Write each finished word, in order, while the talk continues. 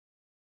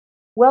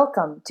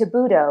Welcome to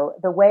Budo,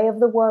 the Way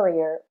of the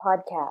Warrior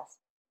podcast.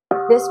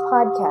 This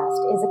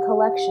podcast is a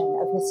collection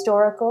of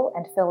historical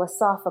and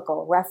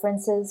philosophical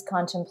references,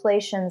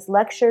 contemplations,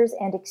 lectures,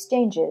 and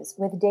exchanges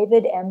with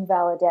David M.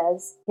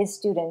 Valadez, his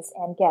students,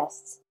 and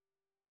guests.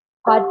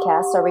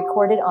 Podcasts are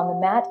recorded on the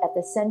mat at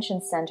the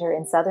Ascension Center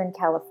in Southern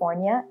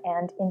California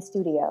and in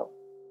studio.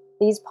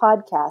 These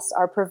podcasts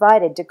are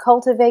provided to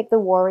cultivate the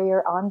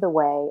warrior on the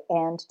way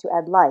and to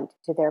add light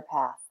to their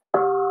path.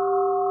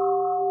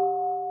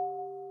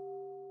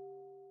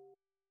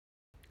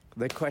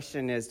 The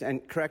question is,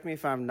 and correct me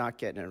if I'm not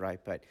getting it right,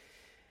 but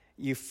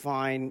you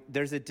find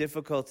there's a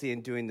difficulty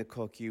in doing the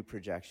Kokyu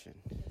projection,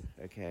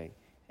 okay?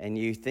 And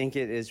you think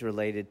it is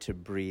related to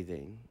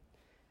breathing.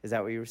 Is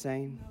that what you were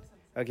saying?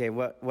 No, okay,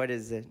 what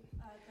is it?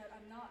 That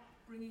I'm not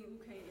bringing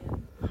uke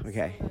in.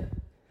 Okay. So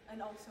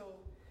and also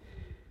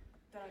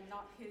that I'm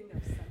not hitting the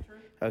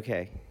center.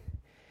 Okay.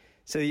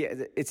 So yeah,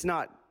 it's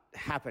not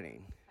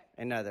happening,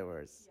 in other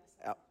words.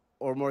 Yes.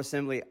 Or more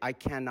simply, I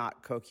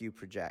cannot Kokyu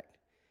project,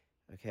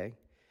 okay?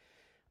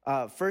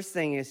 First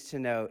thing is to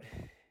note,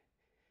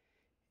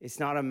 it's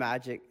not a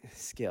magic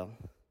skill,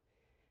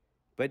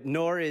 but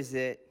nor is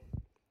it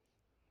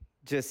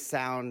just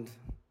sound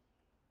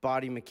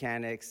body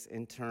mechanics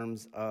in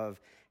terms of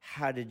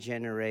how to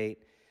generate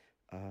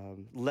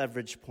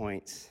leverage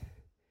points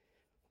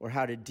or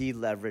how to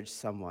deleverage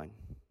someone.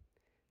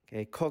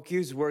 Okay,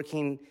 Kokyu's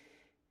working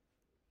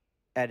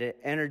at an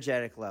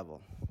energetic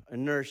level,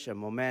 inertia,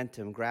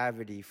 momentum,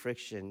 gravity,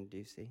 friction, do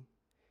you see?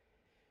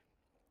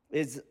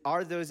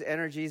 Are those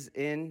energies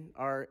in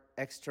our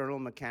external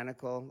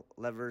mechanical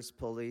levers,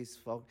 pulleys?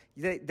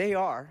 They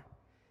are.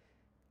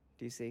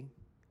 Do you see?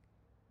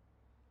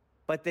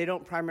 But they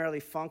don't primarily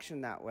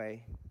function that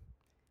way.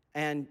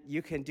 And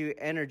you can do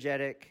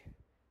energetic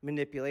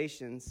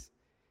manipulations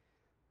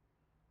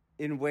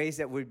in ways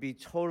that would be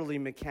totally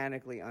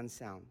mechanically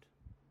unsound.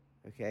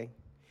 Okay?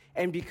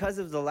 And because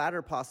of the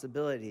latter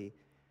possibility,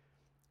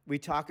 we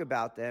talk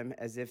about them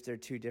as if they're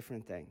two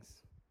different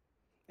things.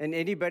 And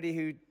anybody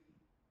who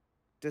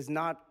does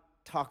not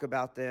talk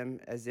about them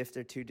as if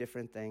they're two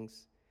different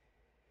things,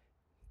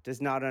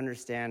 does not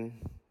understand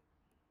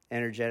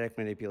energetic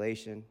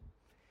manipulation,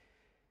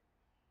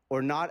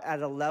 or not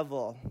at a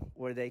level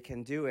where they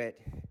can do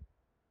it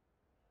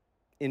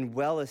in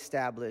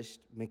well-established,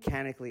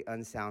 mechanically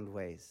unsound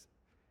ways,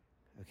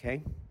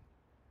 okay?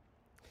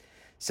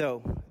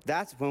 So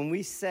that's when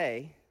we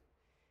say,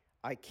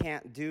 I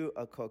can't do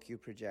a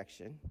Kokyu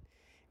projection,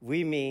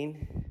 we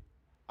mean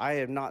I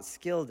am not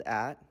skilled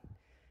at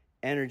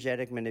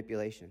energetic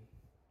manipulation,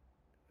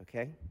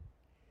 okay?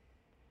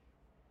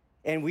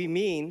 And we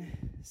mean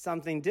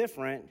something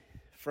different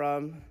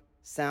from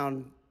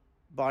sound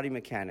body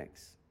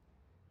mechanics,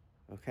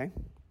 okay?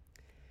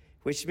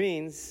 Which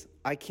means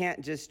I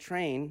can't just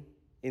train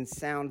in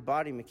sound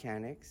body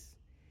mechanics.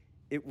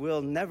 It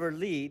will never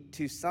lead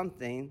to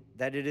something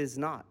that it is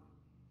not.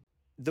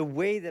 The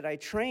way that I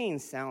train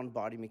sound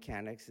body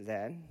mechanics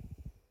then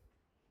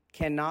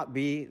cannot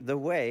be the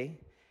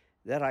way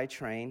that I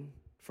train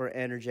for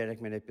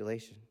energetic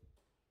manipulation.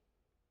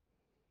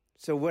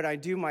 So when I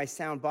do my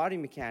sound body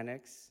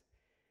mechanics,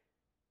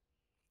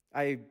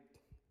 I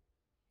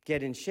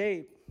get in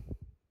shape,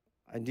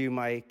 I do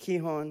my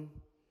Kihon,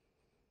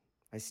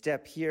 I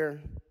step here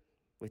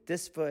with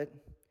this foot,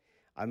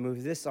 I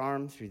move this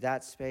arm through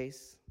that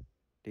space.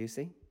 Do you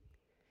see?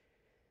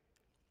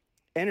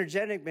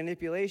 Energetic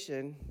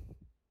manipulation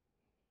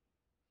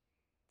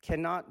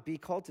cannot be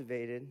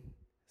cultivated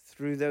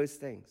through those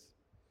things.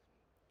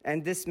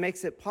 And this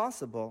makes it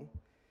possible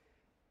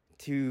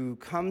to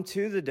come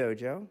to the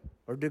dojo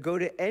or to go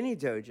to any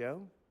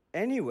dojo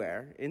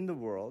anywhere in the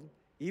world,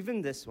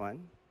 even this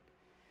one,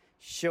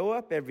 show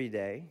up every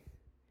day,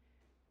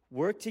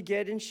 work to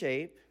get in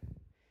shape,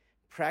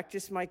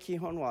 practice my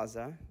Kihon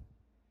Waza,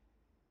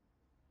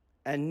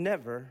 and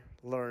never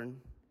learn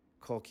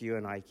Kokyu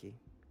and Aiki.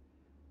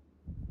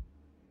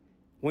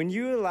 When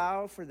you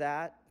allow for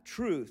that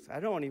truth, I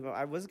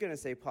was going to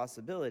say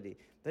possibility,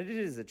 but it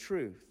is a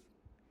truth,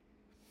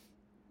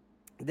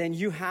 then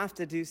you have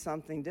to do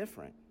something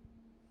different.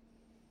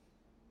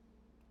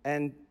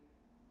 And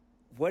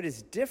what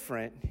is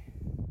different,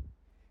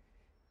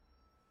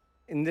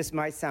 and this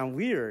might sound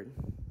weird,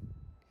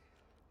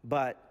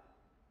 but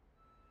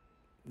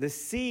the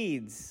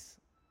seeds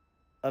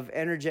of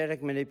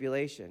energetic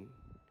manipulation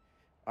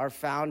are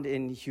found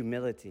in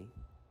humility.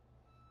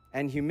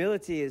 And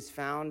humility is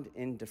found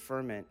in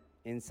deferment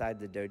inside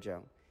the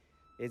dojo.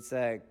 It's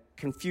a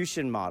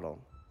Confucian model.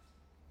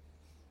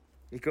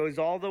 It goes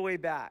all the way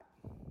back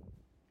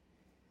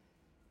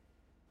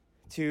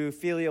to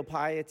filial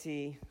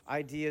piety,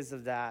 ideas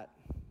of that.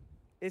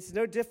 It's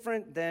no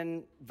different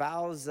than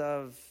vows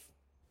of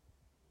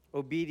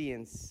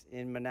obedience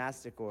in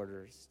monastic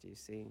orders, do you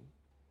see?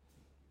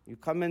 You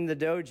come in the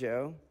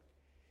dojo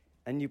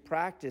and you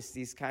practice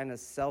these kind of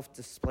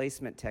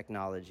self-displacement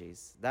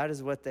technologies. That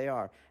is what they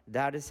are.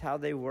 That is how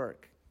they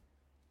work.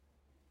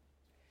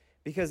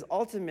 Because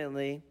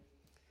ultimately,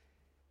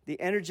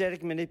 the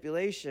energetic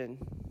manipulation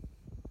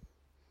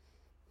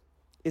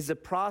is a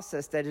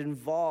process that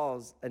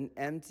involves an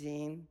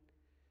emptying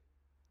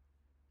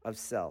of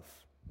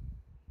self.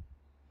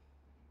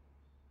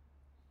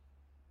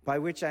 By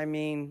which I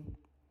mean,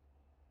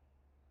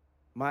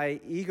 my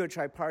ego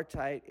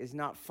tripartite is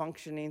not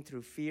functioning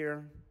through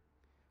fear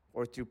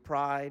or through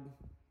pride,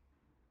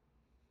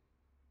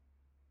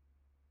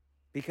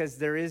 because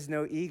there is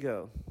no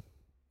ego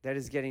that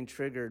is getting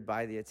triggered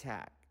by the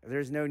attack.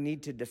 There's no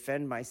need to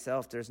defend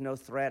myself. There's no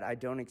threat. I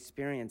don't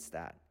experience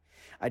that.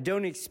 I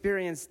don't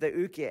experience the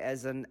uke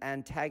as an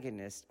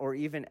antagonist or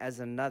even as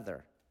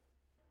another.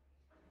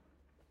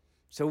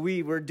 So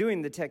we were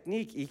doing the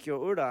technique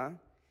Ikkyo Ura,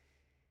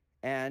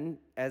 and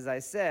as I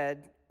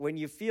said, when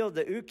you feel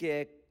the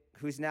uke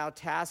who's now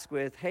tasked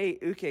with, hey,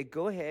 uke,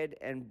 go ahead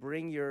and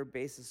bring your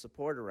base of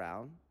support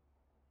around.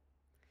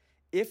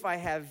 If I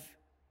have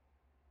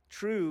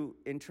true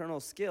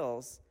internal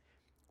skills,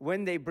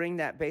 when they bring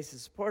that base of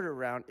support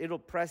around, it'll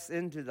press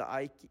into the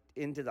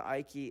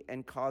Aiki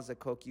and cause a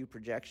Kokyu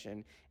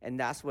projection, and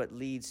that's what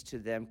leads to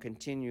them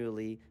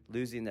continually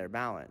losing their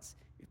balance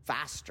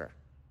faster.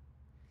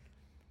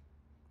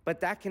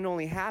 But that can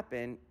only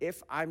happen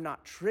if I'm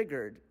not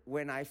triggered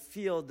when I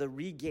feel the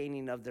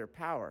regaining of their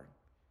power.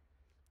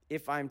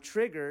 If I'm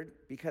triggered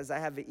because I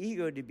have an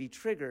ego to be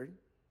triggered,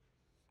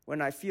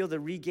 when I feel the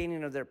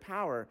regaining of their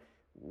power,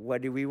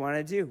 what do we want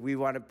to do? We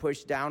want to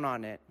push down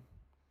on it.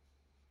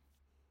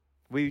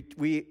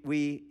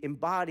 We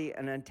embody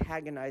an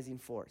antagonizing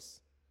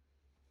force.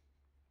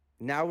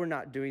 Now we're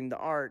not doing the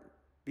art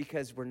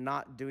because we're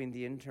not doing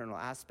the internal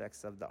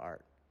aspects of the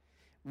art.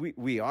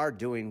 We are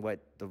doing what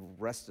the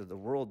rest of the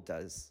world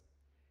does,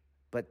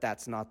 but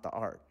that's not the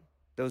art.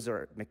 Those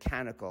are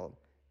mechanical,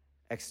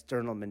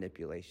 external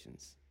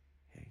manipulations.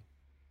 Okay.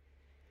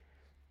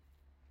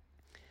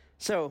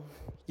 So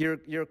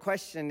your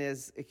question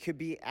is, it could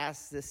be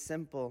asked this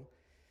simple: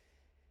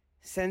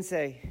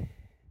 Sensei,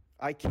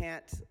 I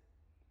can't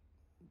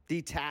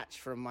detach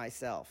from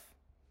myself.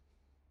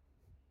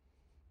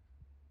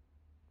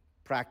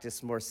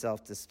 Practice more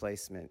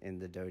self-displacement in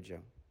the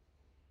dojo.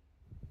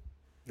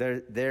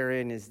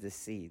 Therein is the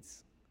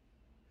seeds.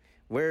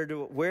 Where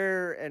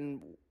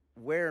and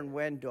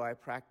when do I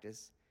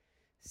practice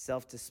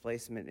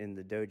self-displacement in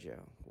the dojo?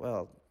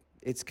 Well,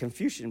 it's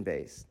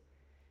Confucian-based.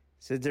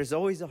 So there's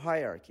always a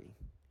hierarchy.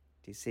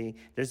 Do you see?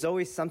 There's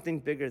always something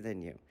bigger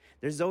than you.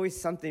 There's always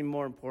something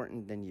more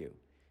important than you.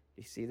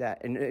 You see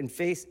that? And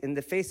in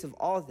the face of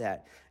all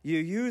that, you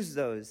use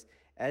those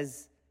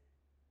as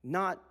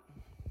not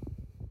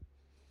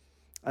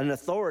an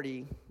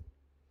authority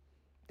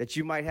that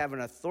you might have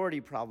an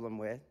authority problem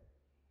with,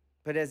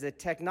 but as a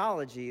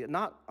technology,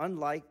 not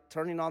unlike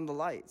turning on the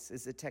lights.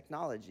 It's a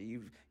technology.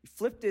 You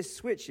flip this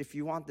switch if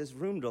you want this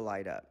room to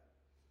light up.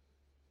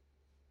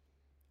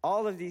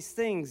 All of these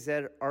things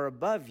that are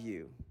above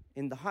you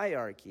in the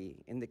hierarchy,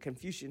 in the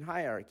Confucian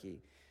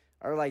hierarchy,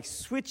 are like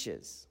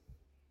switches.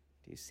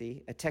 Do you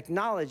see? A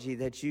technology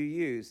that you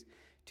use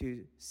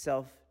to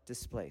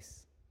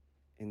self-displace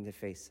in the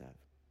face of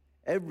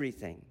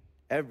everything.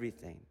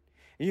 And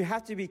you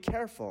have to be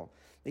careful,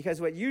 because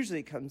what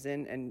usually comes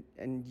in,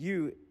 and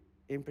you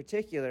in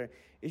particular,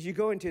 is you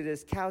go into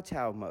this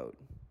kowtow mode.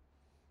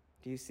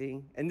 Do you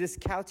see? And this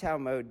kowtow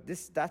mode,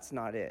 that's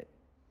not it.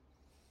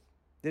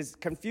 This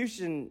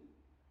Confucian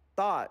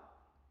thought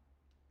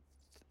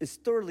is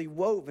thoroughly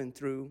woven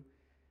through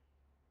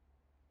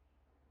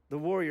the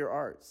warrior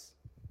arts.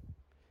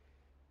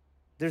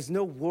 There's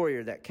no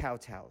warrior that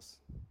kowtows,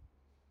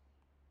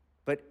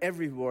 but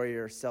every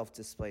warrior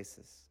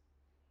self-displaces.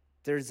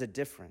 There's a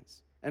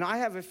difference. And I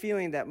have a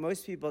feeling that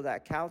most people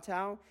that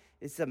kowtow,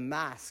 it's a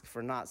mask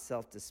for not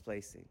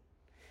self-displacing.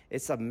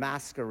 It's a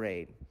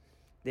masquerade.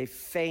 They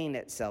feign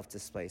at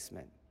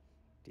self-displacement.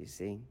 Do you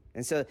see?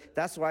 And so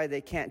that's why they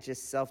can't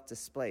just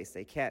self-displace.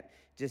 They can't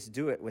just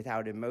do it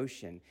without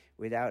emotion,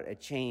 without a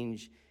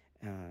change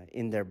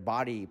in their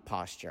body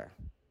posture.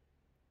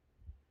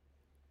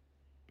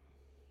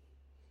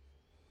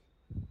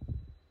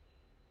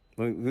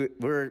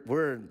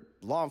 We're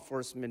law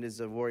enforcement is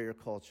a warrior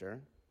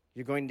culture.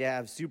 You're going to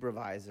have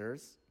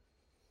supervisors.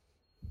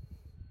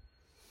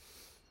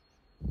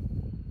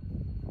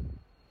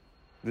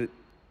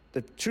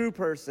 The true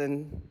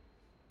person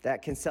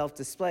that can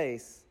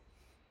self-displace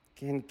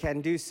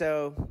can do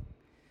so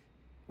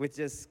with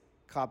just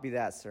copy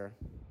that, sir.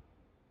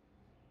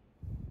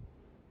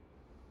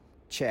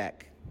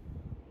 Check.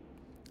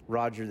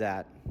 Roger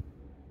that.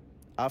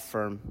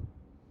 Affirm.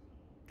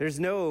 There's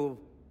no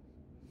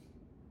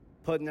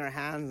putting their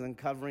hands and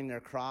covering their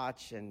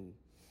crotch and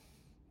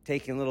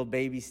taking little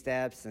baby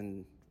steps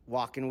and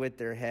walking with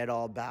their head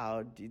all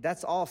bowed.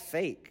 That's all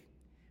fake.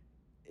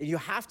 You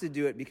have to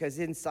do it because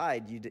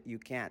inside you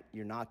can't,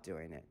 you're not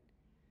doing it.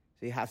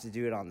 So you have to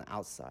do it on the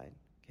outside,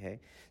 okay?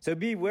 So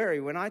be wary.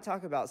 When I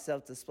talk about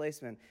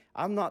self-displacement,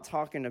 I'm not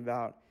talking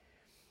about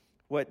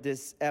what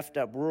this effed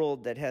up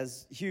world that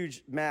has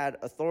huge, mad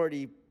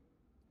authority,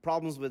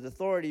 problems with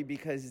authority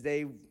because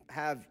they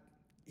have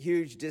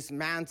huge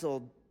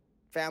dismantled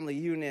family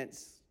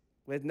units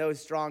with no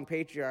strong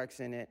patriarchs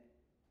in it.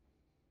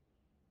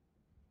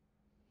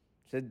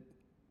 So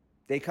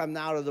They come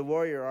out of the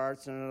warrior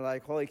arts and they're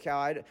like, holy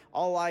cow,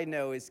 all I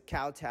know is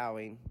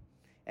kowtowing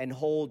and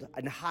hold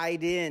and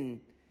hide in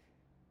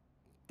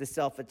the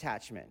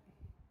self-attachment.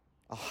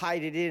 I'll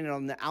hide it in, and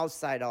on the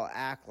outside I'll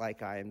act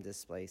like I am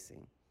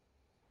displacing.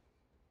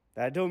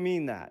 But I don't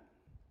mean that.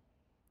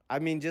 I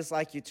mean just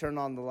like you turn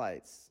on the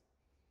lights.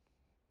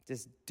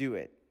 Just do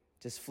it.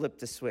 Just flip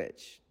the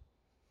switch.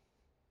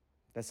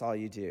 That's all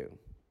you do.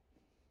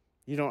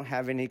 You don't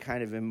have any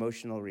kind of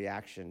emotional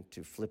reaction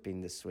to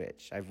flipping the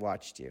switch. I've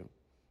watched you.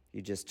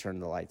 You just turn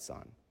the lights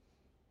on.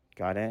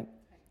 Got it?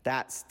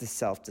 That's the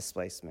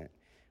self-displacement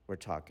we're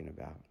talking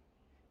about.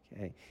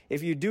 Okay?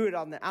 If you do it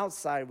on the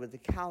outside with the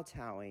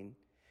kowtowing,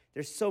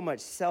 there's so much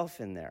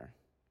self in there.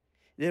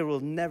 It will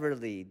never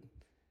lead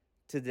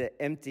to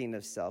the emptying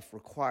of self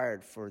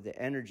required for the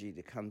energy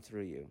to come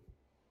through you,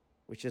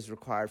 which is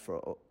required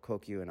for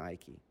Kokyu and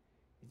Aiki.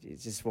 It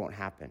just won't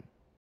happen.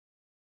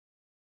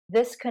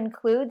 This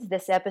concludes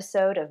this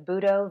episode of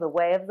Budo, the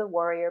Way of the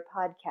Warrior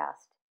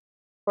podcast.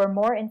 For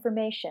more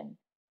information,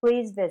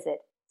 please visit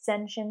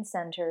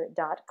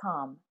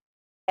senshincenter.com,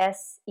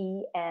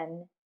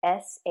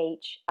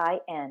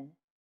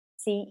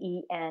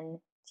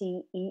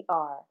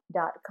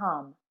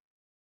 SENSHINCENTER.com,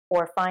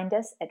 or find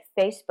us at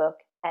Facebook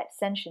at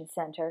Senshin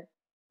Center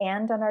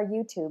and on our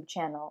YouTube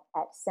channel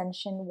at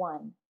Senshin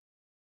One.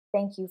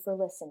 Thank you for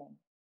listening.